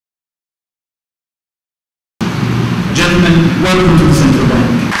gentlemen, welcome to the Central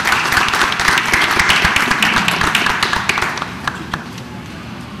Bank.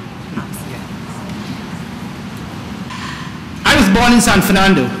 I was born in San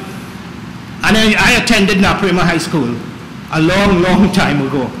Fernando, and I attended Naparima High School a long, long time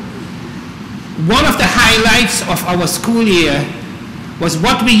ago. One of the highlights of our school year was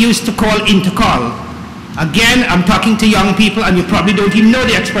what we used to call intercall. Again, I'm talking to young people, and you probably don't even know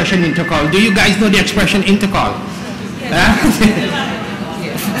the expression intercall. Do you guys know the expression intercall?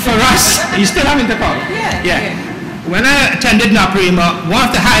 For us, you still have intercall? Yeah. When I attended Naparima, one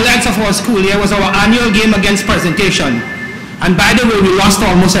of the highlights of our school year was our annual game against presentation. And by the way, we lost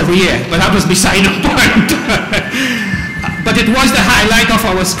almost every year, but that was beside the point. But it was the highlight of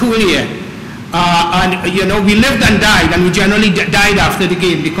our school year. And you know, we lived and died, and we generally died after the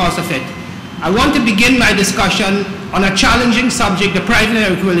game because of it. I want to begin my discussion on a challenging subject, the Private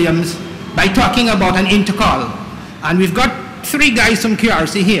Eric Williams, by talking about an intercall. And we've got three guys from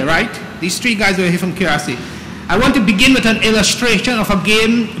QRC here, right? These three guys are here from QRC. I want to begin with an illustration of a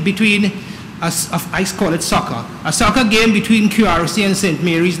game between, I call it soccer, a soccer game between QRC and St.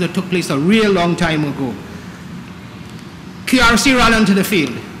 Mary's that took place a real long time ago. QRC ran onto the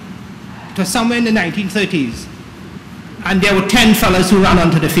field. It was somewhere in the 1930s. And there were 10 fellas who ran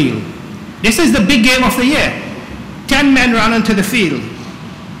onto the field. This is the big game of the year. 10 men ran onto the field.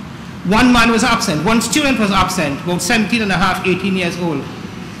 One man was absent. One student was absent, about 17 and a half, 18 years old.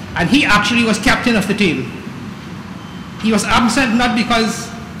 And he actually was captain of the team. He was absent not because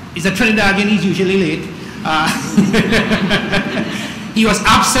he's a Trinidadian, he's usually late. He was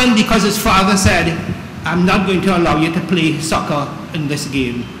absent because his father said, I'm not going to allow you to play soccer in this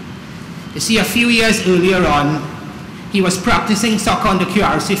game. You see, a few years earlier on, he was practicing soccer on the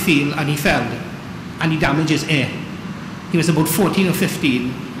QRC field, and he fell, and he damaged his ear. He was about 14 or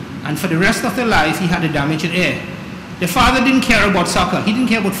 15, and for the rest of their life, he had a damaged ear. The father didn't care about soccer. He didn't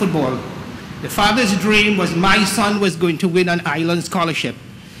care about football. The father's dream was my son was going to win an island scholarship.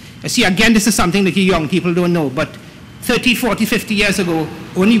 You see, again, this is something that you young people don't know, but 30, 40, 50 years ago,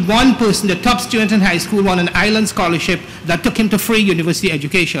 only one person, the top student in high school, won an island scholarship that took him to free university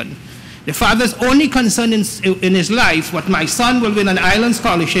education. The father's only concern in his life was my son will win an island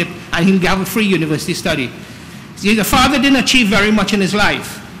scholarship and he'll have a free university study. See, the father didn't achieve very much in his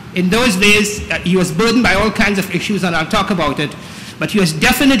life. In those days, he was burdened by all kinds of issues, and I'll talk about it, but he was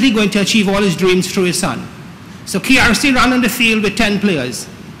definitely going to achieve all his dreams through his son. So QRC ran on the field with 10 players.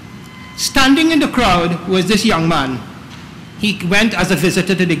 Standing in the crowd was this young man. He went as a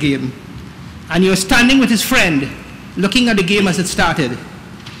visitor to the game, and he was standing with his friend, looking at the game as it started.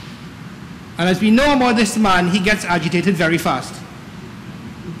 And as we know about this man, he gets agitated very fast.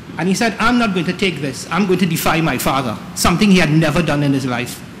 And he said, I'm not going to take this. I'm going to defy my father, something he had never done in his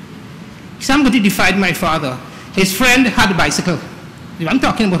life. He said, I'm going to defy my father. His friend had a bicycle. I'm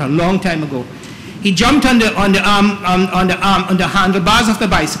talking about a long time ago. He jumped on the handlebars of the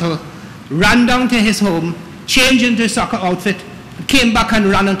bicycle, ran down to his home, changed into his soccer outfit, came back and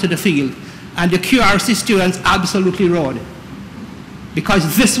ran onto the field. And the QRC students absolutely roared,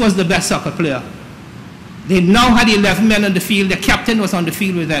 because this was the best soccer player. They now had 11 men on the field. The captain was on the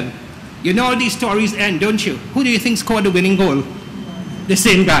field with them. You know how these stories end, don't you? Who do you think scored the winning goal? The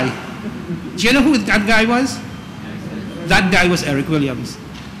same guy. Do you know who that guy was? That guy was Eric Williams.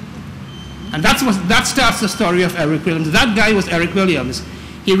 And that starts the story of Eric Williams. That guy was Eric Williams.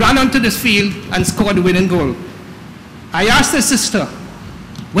 He ran onto this field and scored the winning goal. I asked his sister,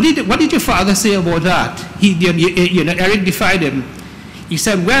 what did your father say about that? Eric defied him. He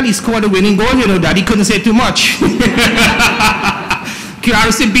said, well, he scored a winning goal, you know, Daddy couldn't say too much.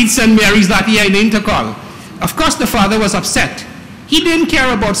 QRC beat St. Mary's that year in the intercall. Of course, the father was upset. He didn't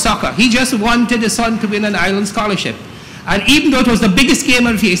care about soccer. He just wanted his son to win an island scholarship. And even though it was the biggest game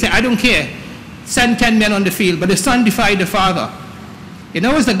of the field, he said, I don't care. Send 10 men on the field. But the son defied the father. You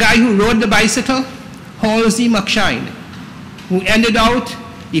know, it was the guy who rode the bicycle, Halsey McShine, who ended out,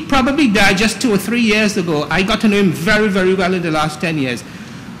 he probably died just 2 or 3 years ago. I got to know him very, very well in the last 10 years.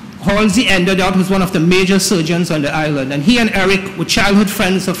 Halsey ended out as one of the major surgeons on the island, and he and Eric were childhood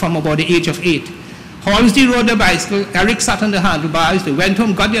friends from about the age of 8. Halsey rode the bicycle, Eric sat on the handlebars, they went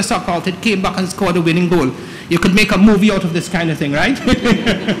home, got their soccer outfit, came back and scored a winning goal. You could make a movie out of this kind of thing, right?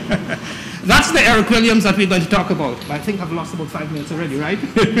 That's the Eric Williams that we're going to talk about. I think I've lost about 5 minutes already, right?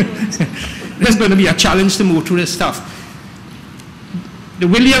 There's going to be a challenge to move through this stuff. The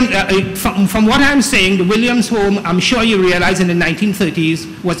Williams, from what I'm saying, the Williams home, I'm sure you realize in the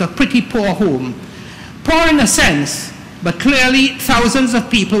 1930s, was a pretty poor home. Poor in a sense, but clearly thousands of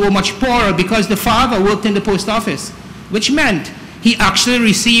people were much poorer because the father worked in the post office, which meant he actually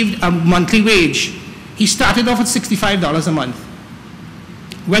received a monthly wage. He started off at $65 a month.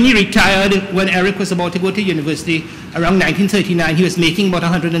 When he retired, when Eric was about to go to university, around 1939, he was making about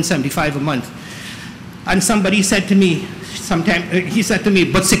 $175 a month. And somebody said to me, he said to me,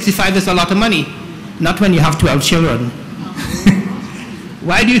 but 65 is a lot of money. Not when you have 12 children.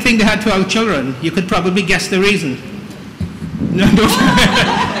 Why do you think they had 12 children? You could probably guess the reason. No,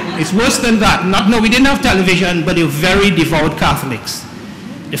 it's worse than that. No, we didn't have television, but they were very devout Catholics.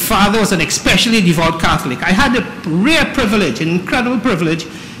 The father was an especially devout Catholic. I had a rare privilege, an incredible privilege,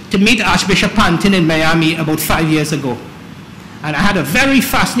 to meet Archbishop Pantin in Miami about 5 years ago. And I had a very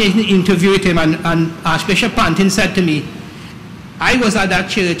fascinating interview with him, and Archbishop Pantin said to me, I was at that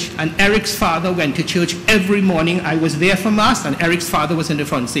church, and Eric's father went to church every morning. I was there for Mass, and Eric's father was in the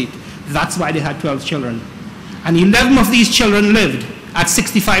front seat. That's why they had 12 children. And 11 of these children lived at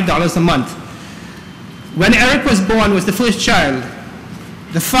 $65 a month. When Eric was born, was the first child,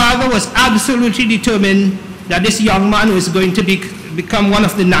 the father was absolutely determined that this young man was going to become one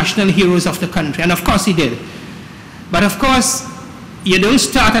of the national heroes of the country. And of course he did. But of course, you don't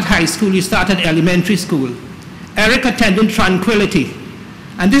start at high school, you start at elementary school. Eric attended Tranquility.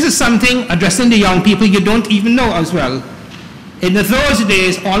 And this is something addressing the young people you don't even know as well. In those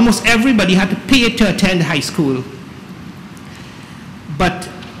days, almost everybody had to pay to attend high school. But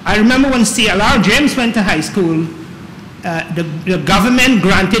I remember when CLR James went to high school, the government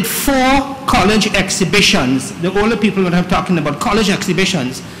granted 4 college exhibitions. The older people would have talking about college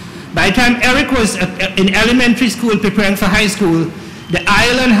exhibitions. By the time Eric was in elementary school preparing for high school, the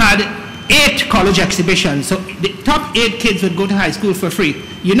island had 8 college exhibitions. So the top 8 kids would go to high school for free.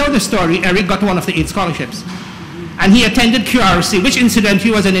 You know the story, Eric got one of the 8 scholarships. And he attended QRC, which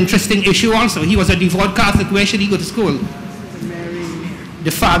incidentally was an interesting issue also. He was a devout Catholic. Where should he go to school? The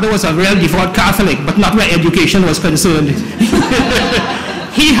father was a real devout Catholic, but not where education was concerned.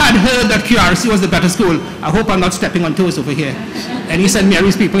 He had heard that QRC was the better school. I hope I'm not stepping on toes over here. And he said,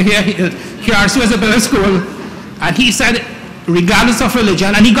 Mary's people here, QRC was a better school. And he said, regardless of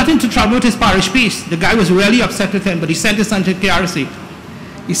religion, and he got into trouble with his parish priest. The guy was really upset with him, but he sent his son to QRC.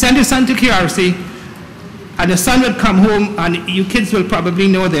 He sent his son to QRC, and the son would come home, and you kids will probably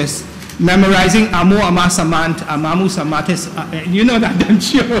know this, memorizing Amo Ama Samant, Amamu Samatis. You know that,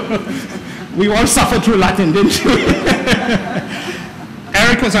 don't you? We all suffered through Latin, didn't you?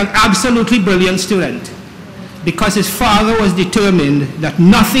 Eric was an absolutely brilliant student because his father was determined that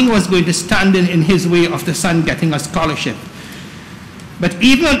nothing was going to stand in his way of the son getting a scholarship. But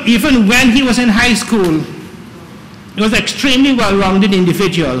even when he was in high school, he was an extremely well-rounded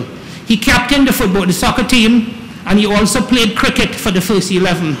individual. He captained the soccer team, and he also played cricket for the first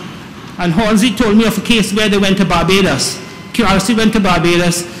 11. And Halsey told me of a case where they went to Barbados. QRC went to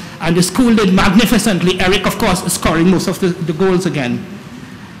Barbados, and the school did magnificently. Eric, of course, scoring most of the goals again.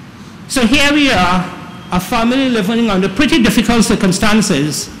 So here we are, a family living under pretty difficult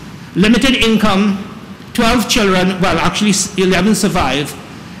circumstances, limited income, 12 children, well, actually 11 survived,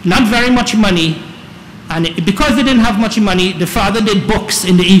 not very much money. And because they didn't have much money, the father did books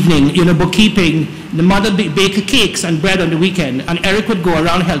in the evening, bookkeeping. The mother baked cakes and bread on the weekend, and Eric would go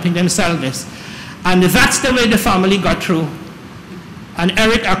around helping them sell this. And that's the way the family got through. And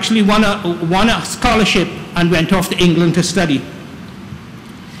Eric actually won a scholarship and went off to England to study.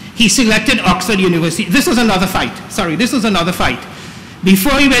 He selected Oxford University. This was another fight. Sorry, this was another fight.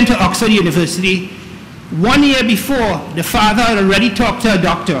 Before he went to Oxford University, 1 year before, the father had already talked to a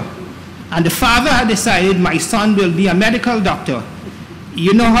doctor. And the father had decided, my son will be a medical doctor.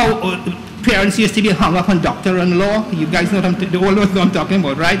 You know how parents used to be hung up on doctor-in-law? You guys know the old ones I'm talking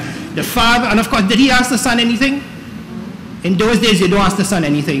about, right? The father, and of course, did he ask the son anything? In those days, you don't ask the son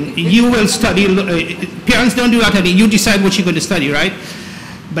anything. You will study, parents don't do that anymore. You decide what you're going to study, right?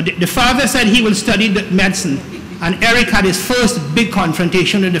 But the father said he will study medicine. And Eric had his first big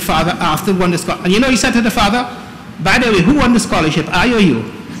confrontation with the father after won the scholarship. And you know, he said to the father, by the way, who won the scholarship, I or you?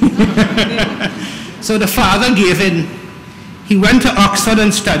 So the father gave in. He went to Oxford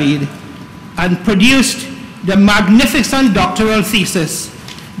and studied and produced the magnificent doctoral thesis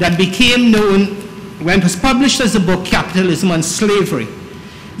that became known when it was published as a book, Capitalism and Slavery.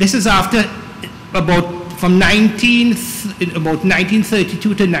 This is after from 1932 to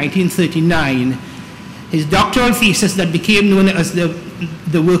 1939. His doctoral thesis that became known as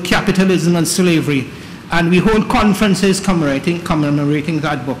the work Capitalism and Slavery. And we hold conferences commemorating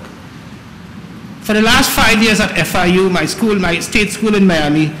that book. For the last 5 years at FIU, my state school in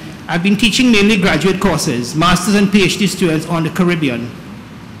Miami, I've been teaching mainly graduate courses, master's and PhD students on the Caribbean.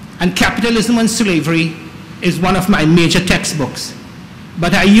 And Capitalism and Slavery is one of my major textbooks.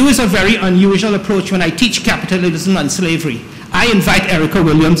 But I use a very unusual approach when I teach Capitalism and Slavery. I invite Erica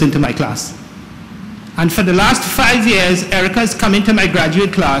Williams into my class. And for the last 5 years, Erica has come into my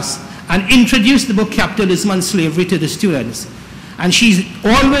graduate class and introduced the book Capitalism and Slavery to the students. And she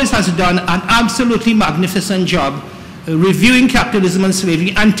always has done an absolutely magnificent job reviewing capitalism and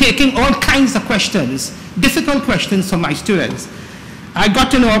slavery and taking all kinds of questions, difficult questions from my students. I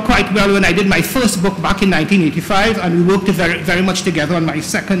got to know her quite well when I did my first book back in 1985, and we worked very much together on my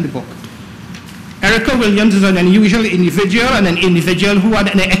second book. Erica Williams is an unusual individual, and an individual who had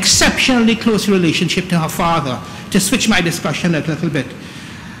an exceptionally close relationship to her father. To switch my discussion a little bit.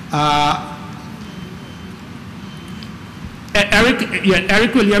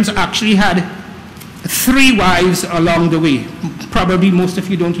 Eric Williams actually had 3 wives along the way. Probably most of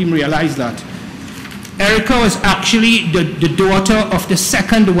you don't even realize that. Erica was actually the daughter of the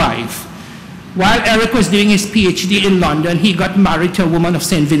second wife. While Eric was doing his PhD in London, he got married to a woman of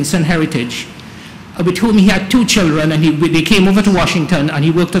St. Vincent heritage, with whom he had 2 children, and they came over to Washington, and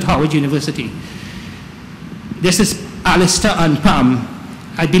he worked at Howard University. This is Alistair and Pam.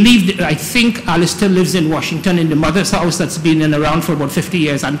 I think Alistair lives in Washington in the mother's house that's been around for about 50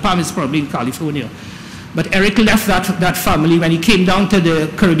 years, and Pam is probably in California. But Eric left that family when he came down to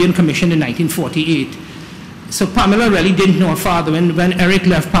the Caribbean Commission in 1948. So Pamela really didn't know her father. When Eric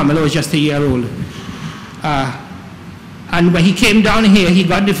left, Pamela was just a year old. And when he came down here, he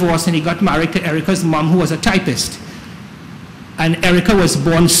got divorced and he got married to Erica's mom, who was a typist. And Erica was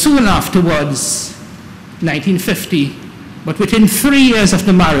born soon afterwards, 1950. But within 3 years of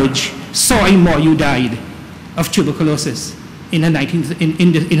the marriage, Soy Moyu died of tuberculosis in her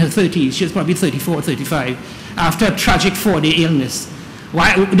 30s. She was probably 34 or 35, after a tragic 4-day illness.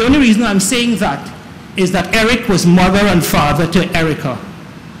 Why? The only reason I'm saying that is that Eric was mother and father to Erica.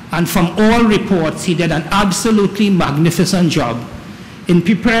 And from all reports, he did an absolutely magnificent job. In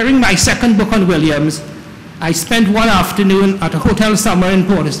preparing my second book on Williams, I spent one afternoon at a hotel somewhere in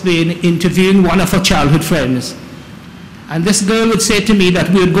Port of Spain interviewing one of her childhood friends. And this girl would say to me that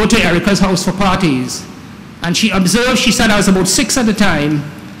we would go to Erica's house for parties. And she observed, she said I was about 6 at the time,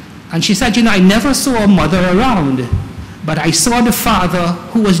 and she said, you know, I never saw a mother around, but I saw the father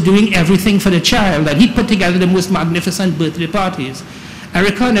who was doing everything for the child, and he put together the most magnificent birthday parties.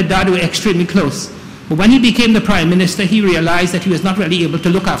 Erica and her dad were extremely close. But when he became the Prime Minister, he realized that he was not really able to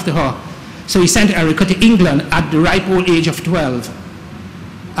look after her. So he sent Erica to England at the ripe old age of 12.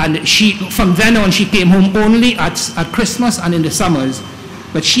 And from then on, she came home only at Christmas and in the summers.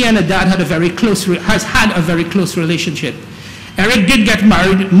 But she and her dad had has had a very close relationship. Eric did get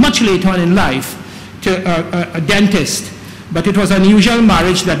married much later on in life to a dentist, but it was an unusual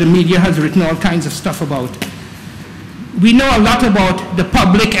marriage that the media has written all kinds of stuff about. We know a lot about the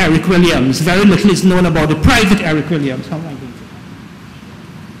public Eric Williams. Very little is known about the private Eric Williams. How am I going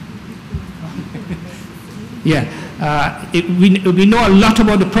to? Yeah, we know a lot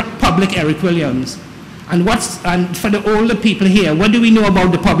about the public Eric Williams. And for the older people here, what do we know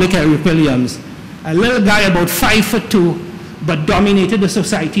about the public Eric Williams? A little guy about 5'2", but dominated the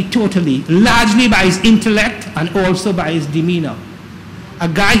society totally, largely by his intellect and also by his demeanor. A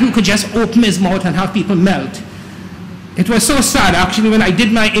guy who could just open his mouth and have people melt. It was so sad, actually, when I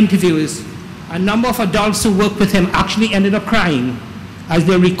did my interviews, a number of adults who worked with him actually ended up crying as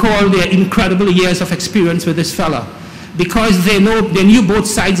they recalled their incredible years of experience with this fella. Because they knew both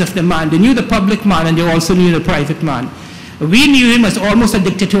sides of the man. They knew the public man and they also knew the private man. We knew him as almost a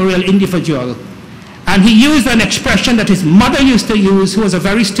dictatorial individual. And he used an expression that his mother used to use, who was a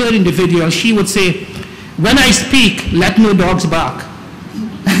very stern individual. She would say, when I speak, let no dogs bark.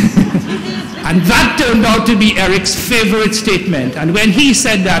 And that turned out to be Eric's favorite statement. And when he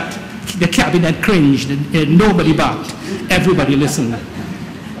said that, the cabinet cringed and nobody barked. Everybody listened.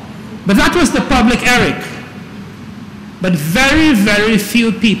 But that was the public Eric. But very, very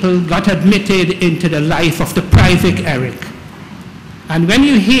few people got admitted into the life of the private Eric. And when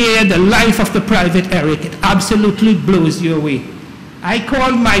you hear the life of the private Eric, it absolutely blows you away. I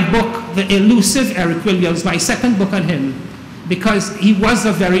called my book The Elusive Eric Williams, my second book on him, because he was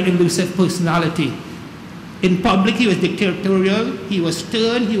a very elusive personality. In public, he was dictatorial, he was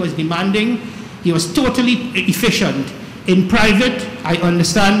stern, he was demanding, he was totally efficient. In private, I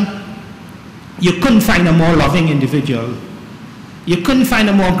understand, you couldn't find a more loving individual. You couldn't find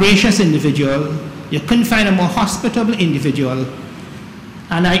a more gracious individual. You couldn't find a more hospitable individual.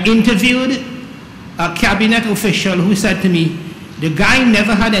 And I interviewed a cabinet official who said to me, the guy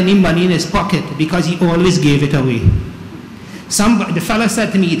never had any money in his pocket because he always gave it away. The fellow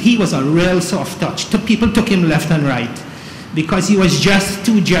said to me, he was a real soft touch. People took him left and right because he was just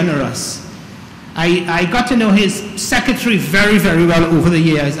too generous. I got to know his secretary very, very well over the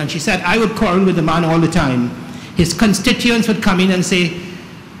years, and she said I would quarrel with the man all the time. His constituents would come in and say,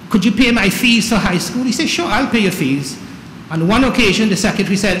 could you pay my fees for high school? He said, sure, I'll pay your fees. On one occasion, the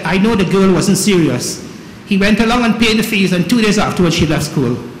secretary said, I know the girl wasn't serious. He went along and paid the fees, and 2 days afterwards, she left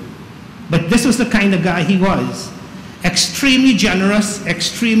school. But this was the kind of guy he was. Extremely generous,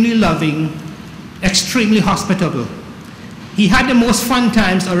 extremely loving, extremely hospitable. He had the most fun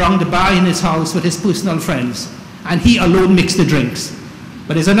times around the bar in his house with his personal friends, and he alone mixed the drinks.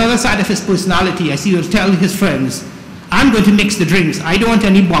 But there's another side of his personality, as he would tell his friends, I'm going to mix the drinks. I don't want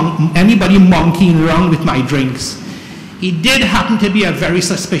anybody monkeying around with my drinks. He did happen to be a very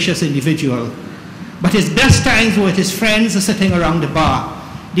suspicious individual. But his best times were with his friends sitting around the bar.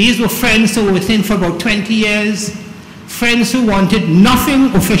 These were friends who were with him for about 20 years, friends who wanted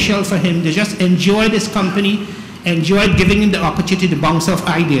nothing official for him. They just enjoyed his company, enjoyed giving him the opportunity to bounce off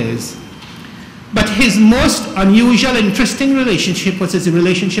ideas. But his most unusual, interesting relationship was his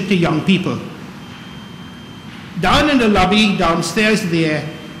relationship to young people. Down in the lobby, downstairs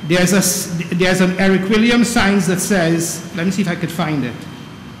there's an Eric Williams sign that says, let me see if I could find it.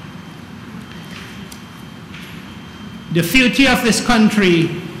 The future of this country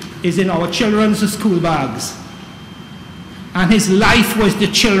is in our children's school bags. And his life was the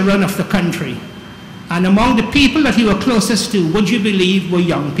children of the country. And among the people that he was closest to, would you believe, were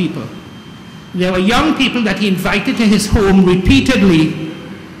young people. There were young people that he invited to his home repeatedly,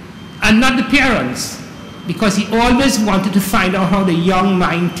 and not the parents, because he always wanted to find out how the young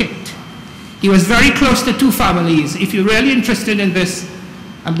mind ticked. He was very close to 2 families. If you're really interested in this,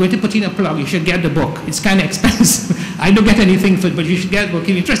 I'm going to put in a plug. You should get the book. It's kind of expensive. I don't get anything for it, but you should get the book. If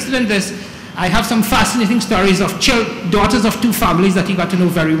you're interested in this, I have some fascinating stories of daughters of 2 families that he got to know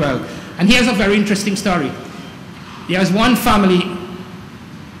very well. And here's a very interesting story. There was one family,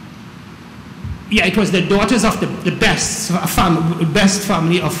 it was the daughters of the best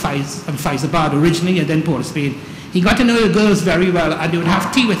family of Faizabad originally, and then Port of Spain. He got to know the girls very well, and they would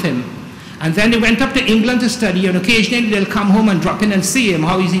have tea with him. And then they went up to England to study, and occasionally they'll come home and drop in and see him.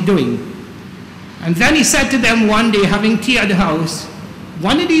 How is he doing? And then he said to them one day, having tea at the house,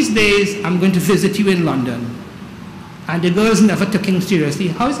 one of these days, I'm going to visit you in London. And the girls never took him seriously.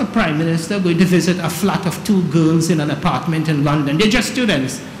 How is a prime minister going to visit a flat of 2 girls in an apartment in London? They're just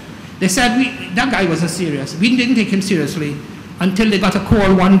students. They said, that guy wasn't serious. We didn't take him seriously until they got a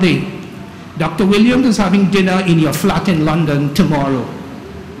call one day. Dr. Williams is having dinner in your flat in London tomorrow.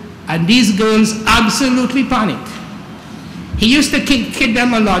 And these girls absolutely panicked. He used to kid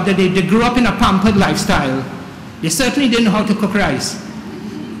them a lot that they grew up in a pampered lifestyle. They certainly didn't know how to cook rice.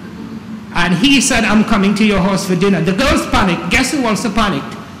 And he said, I'm coming to your house for dinner. The girls panicked. Guess who also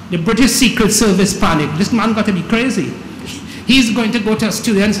panicked? The British Secret Service panicked. This man got to be crazy. He's going to go to a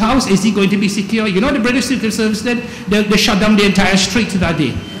student's house. Is he going to be secure? You know what the British Secret Service did? They shut down the entire street that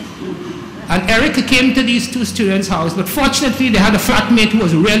day. And Eric came to these 2 students' house, but fortunately they had a flatmate who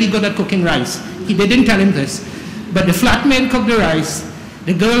was really good at cooking rice. They didn't tell him this. But the flatmate cooked the rice.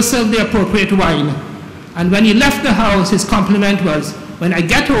 The girl served the appropriate wine. And when he left the house, his compliment was, when I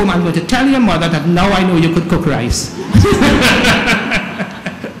get home, I'm going to tell your mother that now I know you could cook rice.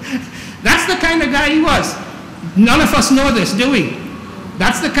 That's the kind of guy he was. None of us know this, do we?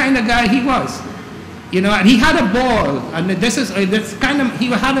 That's the kind of guy he was. You know, and he had a ball, and he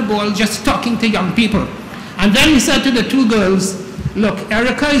had a ball just talking to young people. And then he said to the 2 girls, look,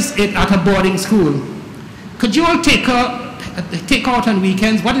 Erica is at a boarding school. Could you all take out on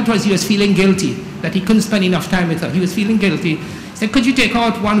weekends? What it was, he was feeling guilty that he couldn't spend enough time with her. He was feeling guilty. He said, could you take her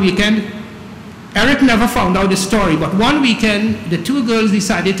out one weekend? Eric never found out the story, but one weekend, the 2 girls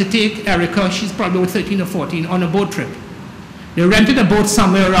decided to take Erica, she's probably 13 or 14, on a boat trip. They rented a boat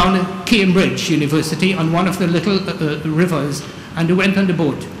somewhere around Cambridge University on one of the little rivers, and they went on the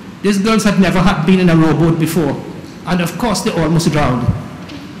boat. These girls had never been in a rowboat before, and of course they almost drowned,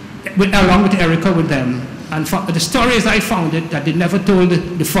 along with Erica with them. And the story as I found it, that they never told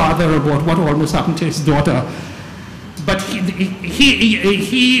the father about what almost happened to his daughter. But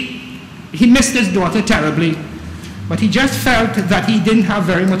he missed his daughter terribly, but he just felt that he didn't have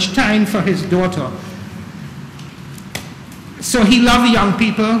very much time for his daughter. So he loved young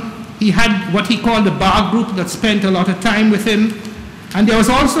people. He had what he called the bar group that spent a lot of time with him. And there was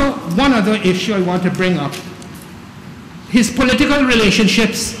also one other issue I want to bring up. His political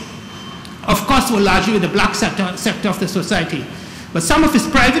relationships, of course, were largely with the black sector of the society. But some of his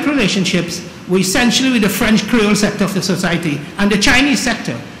private relationships were essentially with the French Creole sector of the society and the Chinese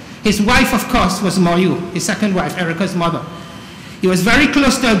sector. His wife, of course, was Mayu, his second wife, Erica's mother. He was very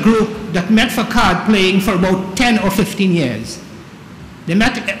close to a group that met for card playing for about 10 or 15 years. They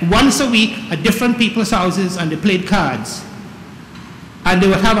met once a week at different people's houses and they played cards. and they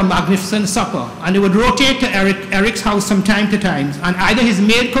would have a magnificent supper. And they would rotate to Eric's house from time to time, and either his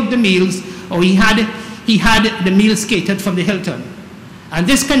maid cooked the meals, or he had the meals catered from the Hilton. And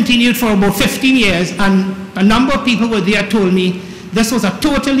this continued for about 15 years, and a number of people were there told me this was a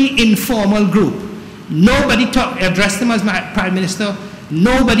totally informal group. Nobody addressed him as my Prime Minister.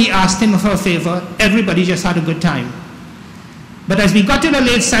 Nobody asked him for a favor. Everybody just had a good time. But as we got to the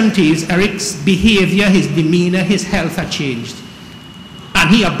late 70s, Eric's behavior, his demeanor, his health had changed. And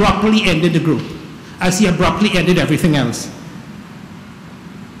he abruptly ended the group, as he abruptly ended everything else.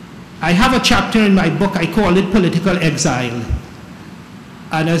 I have a chapter in my book, I call it Political Exile.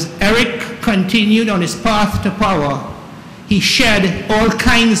 And as Eric continued on his path to power, he shed all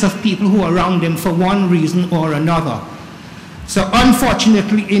kinds of people who were around him for one reason or another. So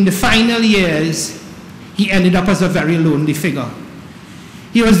unfortunately, in the final years, he ended up as a very lonely figure.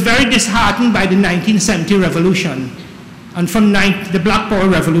 He was very disheartened by the 1970 revolution, and from the Black Power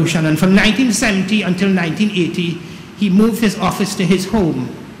Revolution, and from 1970 until 1980, he moved his office to his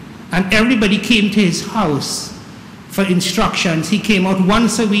home, and everybody came to his house for instructions. He came out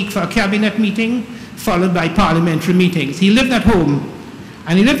once a week for a cabinet meeting, followed by parliamentary meetings. He lived at home,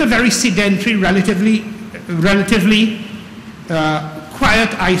 and he lived a very sedentary, relatively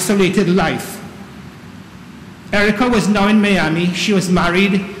quiet, isolated life. Erica was now in Miami. She was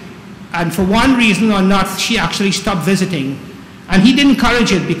married, and for one reason or not, she actually stopped visiting. And he didn't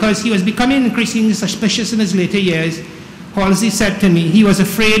encourage it because he was becoming increasingly suspicious in his later years. Halsey said to me he was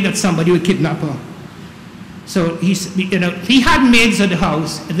afraid that somebody would kidnap her. So he had maids at the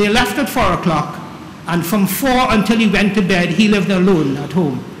house. They left at 4 o'clock, and from 4 until he went to bed, he lived alone at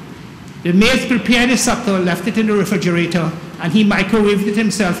home. The maids prepared his supper, left it in the refrigerator, and he microwaved it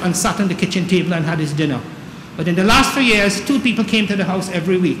himself and sat on the kitchen table and had his dinner. But in the last 3 years, 2 people came to the house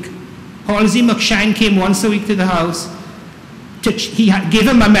every week. Halsey McShine came once a week to the house. He gave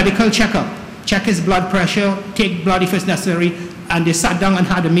him a medical checkup, check his blood pressure, take blood if it's necessary, and they sat down and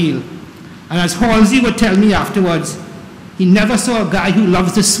had a meal. And as Halsey would tell me afterwards, he never saw a guy who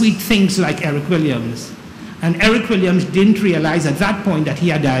loves the sweet things like Eric Williams. And Eric Williams didn't realize at that point that he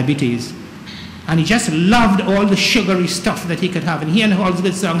had diabetes. And he just loved all the sugary stuff that he could have. And he and Halsey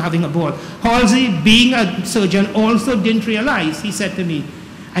would sit down having a ball. Halsey, being a surgeon, also didn't realize, he said to me,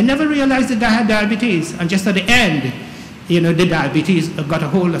 I never realized that I had diabetes. And just at the end, the diabetes got a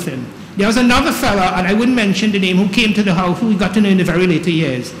hold of him. There was another fella, and I wouldn't mention the name, who came to the house, who we got to know in the very later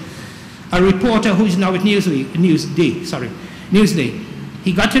years. A reporter who's now at Newsday.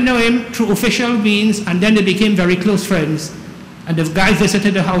 He got to know him through official means, and then they became very close friends. And the guy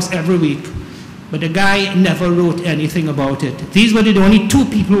visited the house every week. But the guy never wrote anything about it. These were the only 2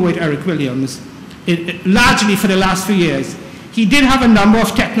 people with Eric Williams, largely for the last few years. He did have a number of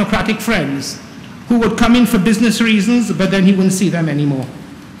technocratic friends who would come in for business reasons, but then he wouldn't see them anymore.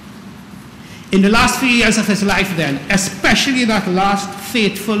 In the last few years of his life then, especially that last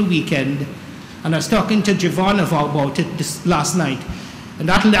fateful weekend, and I was talking to Javon about it this last night, and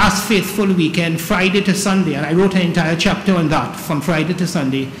that last faithful weekend, Friday to Sunday, and I wrote an entire chapter on that, from Friday to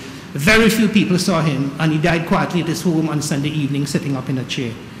Sunday, very few people saw him, and he died quietly at his home on Sunday evening, sitting up in a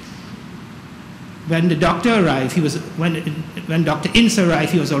chair. When the doctor arrived, when Dr. Ince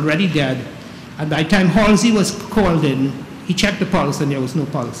arrived, he was already dead, and by the time Halsey was called in, he checked the pulse, and there was no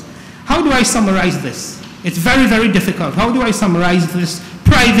pulse. How do I summarize this? It's very, very difficult. How do I summarize this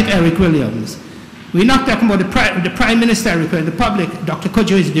private Eric Williams? We're not talking about the Prime Minister Eric Williams, the public. Dr.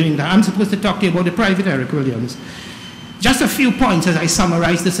 Kudjo is doing that. I'm supposed to talk to you about the private Eric Williams. Just a few points as I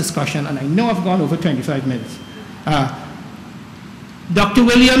summarize this discussion, and I know I've gone over 25 minutes. Dr.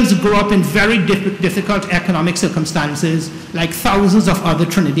 Williams grew up in very difficult economic circumstances, like thousands of other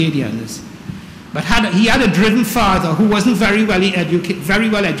Trinidadians. But he had a driven father who wasn't very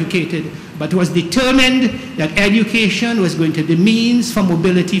well educated, but was determined that education was going to be the means for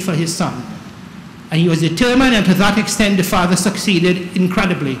mobility for his son. And he was determined, and to that extent, the father succeeded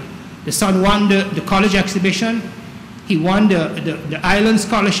incredibly. The son won the college exhibition. He won the Island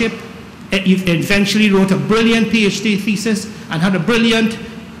Scholarship. He eventually wrote a brilliant PhD thesis and had a brilliant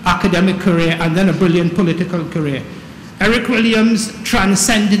academic career and then a brilliant political career. Eric Williams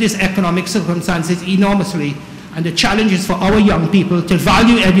transcended his economic circumstances enormously, and the challenge is for our young people to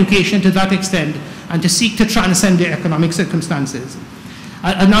value education to that extent and to seek to transcend their economic circumstances.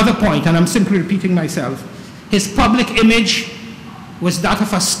 Another point, and I'm simply repeating myself, his public image was that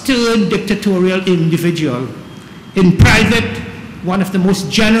of a stern dictatorial individual. In private, one of the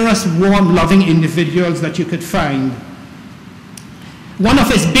most generous, warm, loving individuals that you could find. One of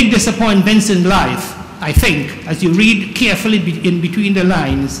his big disappointments in life, I think, as you read carefully in between the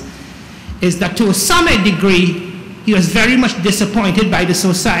lines, is that to some degree, he was very much disappointed by the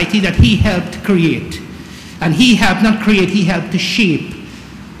society that he helped create. And he helped not create, he helped to shape.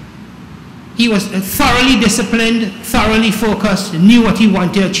 He was thoroughly disciplined, thoroughly focused, knew what he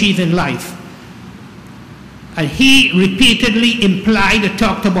wanted to achieve in life. And he repeatedly implied or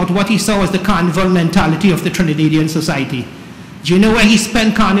talked about what he saw as the carnival mentality of the Trinidadian society. Do you know where he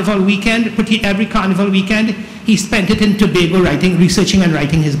spent carnival weekend? Pretty every carnival weekend, he spent it in Tobago researching and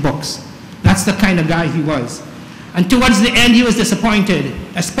writing his books. That's the kind of guy he was. And towards the end, he was disappointed,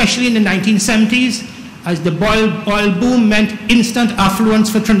 especially in the 1970s, as the oil boom meant instant affluence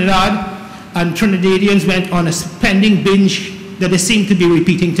for Trinidad, and Trinidadians went on a spending binge that they seem to be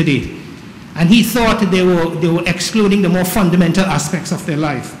repeating today. And he thought they were excluding the more fundamental aspects of their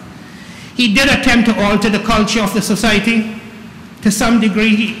life. He did attempt to alter the culture of the society. To some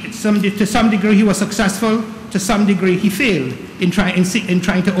degree, he was successful. To some degree, he failed in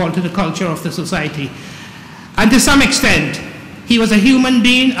trying to alter the culture of the society. And to some extent, he was a human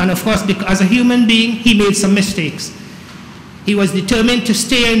being, and of course, because as a human being, he made some mistakes. He was determined to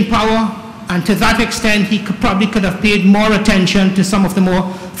stay in power, and to that extent, he probably could have paid more attention to some of the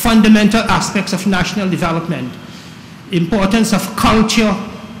more fundamental aspects of national development. The importance of culture,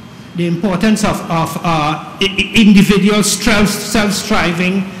 the importance of individual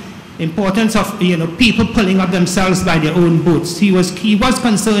self-striving, importance of people pulling up themselves by their own boots. He was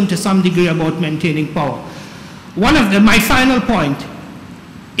concerned to some degree about maintaining power. My final point,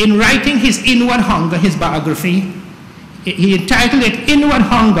 in writing his Inward Hunger, his biography, he entitled it Inward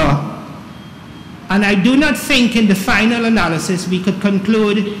Hunger, and I do not think in the final analysis we could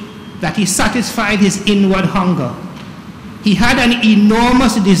conclude that he satisfied his inward hunger. He had an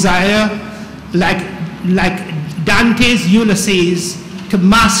enormous desire, like Dante's Ulysses, to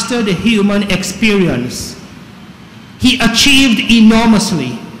master the human experience. He achieved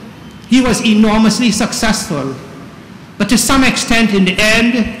enormously. He was enormously successful. But to some extent, in the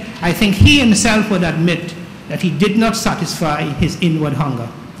end, I think he himself would admit that he did not satisfy his inward hunger.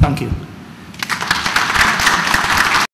 Thank you.